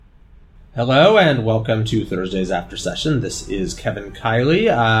Hello and welcome to Thursdays After Session. This is Kevin Kiley,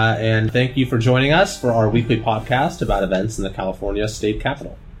 and thank you for joining us for our weekly podcast about events in the California State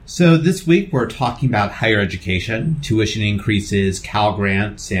Capitol. So this week we're talking about higher education, tuition increases, Cal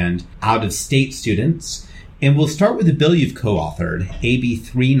Grants, and out-of-state students. And we'll start with a bill you've co-authored, AB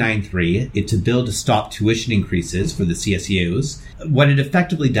 393. It's a bill to stop tuition increases for the CSUs. What it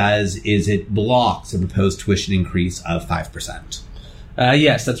effectively does is it blocks a proposed tuition increase of 5%.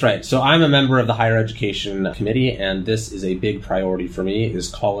 Yes, that's right. So I'm a member of the Higher Education Committee, and this is a big priority for me, is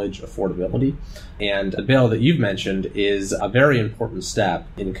college affordability. And the bill that you've mentioned is a very important step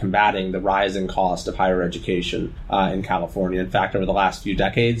in combating the rising cost of higher education in California. In fact, over the last few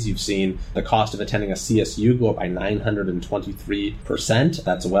decades, you've seen the cost of attending a CSU go up by 923%.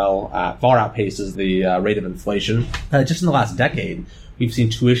 That's far outpaces the rate of inflation. Just in the last decade, we've seen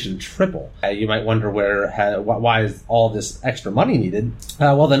tuition triple. You might wonder why is all this extra money needed?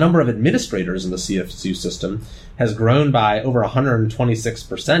 Well, the number of administrators in the CSU system has grown by over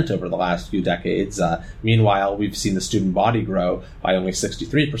 126% over the last few decades. Meanwhile, we've seen the student body grow by only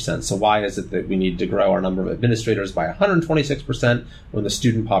 63%. So why is it that we need to grow our number of administrators by 126% when the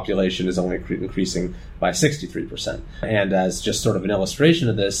student population is only increasing by 63%? And as just sort of an illustration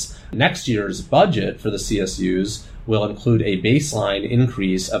of this, next year's budget for the CSUs will include a baseline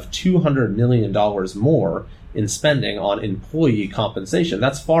increase of $200 million more in spending on employee compensation.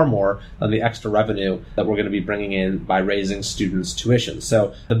 That's far more than the extra revenue that we're going to be bringing in by raising students' tuition.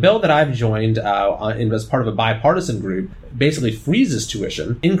 So the bill that I've joined as part of a bipartisan group basically freezes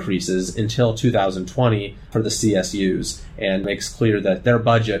tuition increases until 2020 for the CSUs and makes clear that their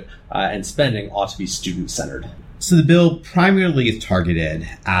budget and spending ought to be student-centered. So the bill primarily is targeted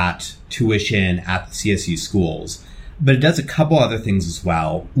at tuition at the CSU schools, but it does a couple other things as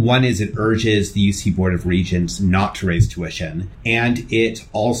well. One is it urges the UC Board of Regents not to raise tuition, and it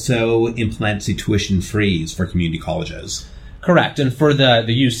also implements a tuition freeze for community colleges. Correct. And for the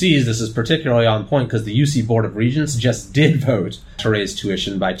UCs, this is particularly on point because the UC Board of Regents just did vote to raise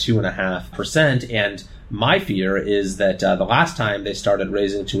tuition by 2.5%. And my fear is that the last time they started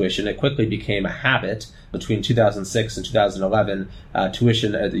raising tuition, it quickly became a habit. Between 2006 and 2011,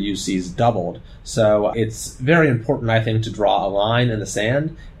 tuition at the UCs doubled. So it's very important, I think, to draw a line in the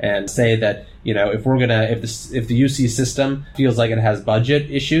sand and say that, if the UC system feels like it has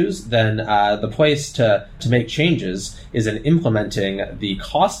budget issues, then the place to make changes is in implementing the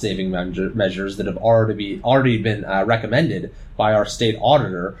cost-saving measures that have already been recommended by our state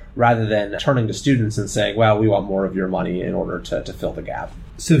auditor, rather than turning to students and saying, well, we want more of your money in order to fill the gap.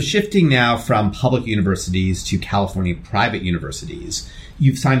 So shifting now from public universities to California private universities,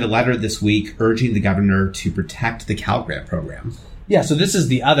 you've signed a letter this week urging the governor to protect the Cal Grant program. Yeah, so this is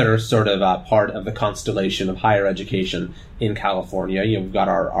the other sort of part of the constellation of higher education in California. We've got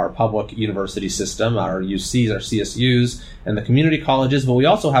our public university system, our UCs, our CSUs, and the community colleges, but we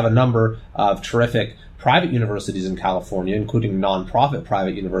also have a number of terrific private universities in California, including nonprofit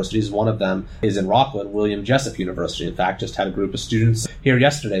private universities. One of them is in Rockland, William Jessup University. In fact, just had a group of students here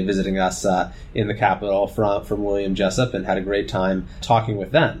yesterday visiting us in the Capitol from William Jessup and had a great time talking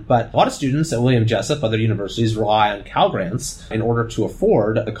with them. But a lot of students at William Jessup, other universities, rely on Cal Grants in order to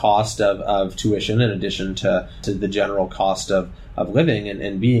afford the cost of tuition in addition to the general cost of living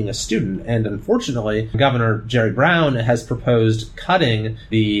and being a student. And unfortunately, Governor Jerry Brown has proposed cutting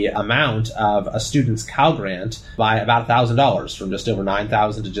the amount of a student's Cal Grant by about $1,000, from just over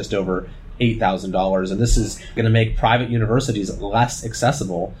 $9,000 to just over $8,000. And this is going to make private universities less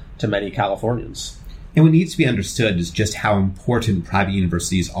accessible to many Californians. And what needs to be understood is just how important private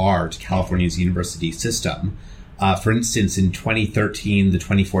universities are to California's university system. For instance, in 2013, the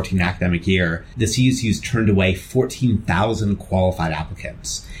 2014 academic year, the CSUs turned away 14,000 qualified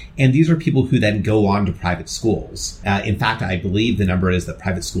applicants. And these are people who then go on to private schools. In fact, I believe the number is that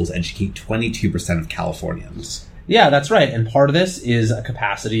private schools educate 22% of Californians. Yeah, that's right. And part of this is a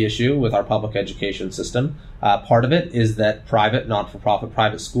capacity issue with our public education system. Part of it is that private, not-for-profit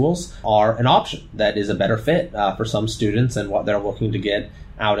private schools are an option that is a better fit for some students and what they're looking to get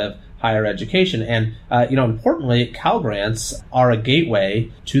out of higher education. And, importantly, Cal Grants are a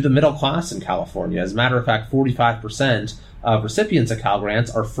gateway to the middle class in California. As a matter of fact, 45% of recipients of Cal Grants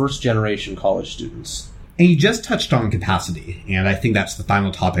are first-generation college students. And you just touched on capacity, and I think that's the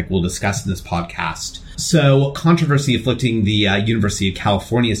final topic we'll discuss in this podcast. So controversy afflicting the University of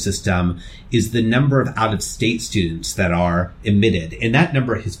California system is the number of out-of-state students that are admitted, and that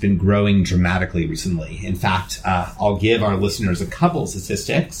number has been growing dramatically recently. In fact, I'll give our listeners a couple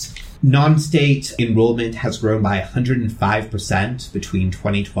statistics. Non-state enrollment has grown by 105% between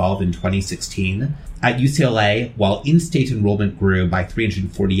 2012 and 2016. At UCLA, while in-state enrollment grew by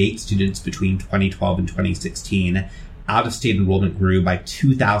 348 students between 2012 and 2016, out-of-state enrollment grew by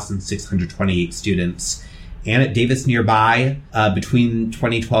 2,628 students. And at Davis nearby, between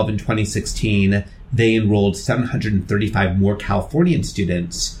 2012 and 2016, they enrolled 735 more Californian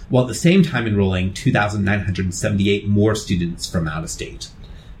students, while at the same time enrolling 2,978 more students from out-of-state.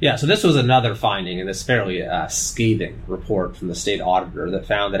 Yeah, so this was another finding in this fairly scathing report from the state auditor that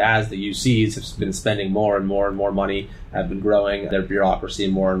found that as the UCs have been spending more and more and more money, have been growing their bureaucracy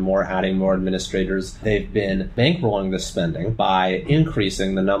more and more, adding more administrators, they've been bankrolling this spending by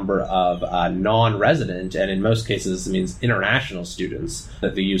increasing the number of non-resident, and in most cases it means international students,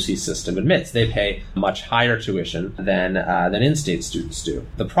 that the UC system admits. They pay much higher tuition than in-state students do.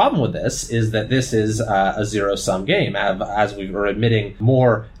 The problem with this is that this is a zero-sum game. As we are admitting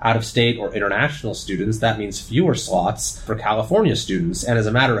more out-of-state or international students, that means fewer slots for California students. And as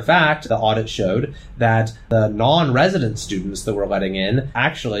a matter of fact, the audit showed that the non-resident students that we're letting in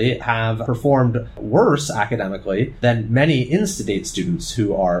actually have performed worse academically than many in-state students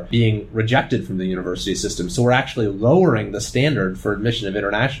who are being rejected from the university system. So we're actually lowering the standard for admission of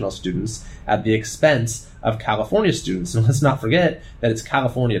international students at the expense of California students. And let's not forget that it's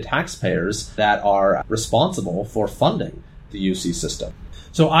California taxpayers that are responsible for funding the UC system.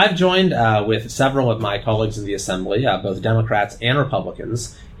 So I've joined with several of my colleagues in the Assembly, both Democrats and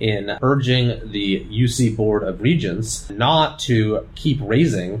Republicans, in urging the UC Board of Regents not to keep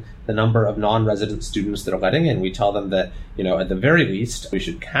raising the number of non-resident students that are letting in. We tell them that, at the very least, we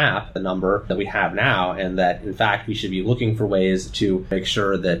should cap the number that we have now, and that, in fact, we should be looking for ways to make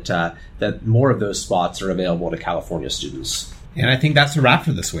sure that that more of those spots are available to California students. And I think that's a wrap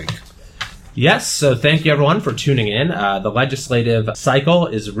for this week. Yes, so thank you everyone for tuning in. The legislative cycle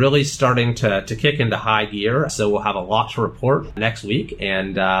is really starting to kick into high gear, so we'll have a lot to report next week,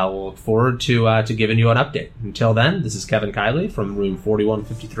 and we'll look forward to giving you an update. Until then, this is Kevin Kiley from room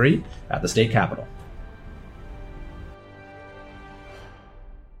 4153 at the State Capitol.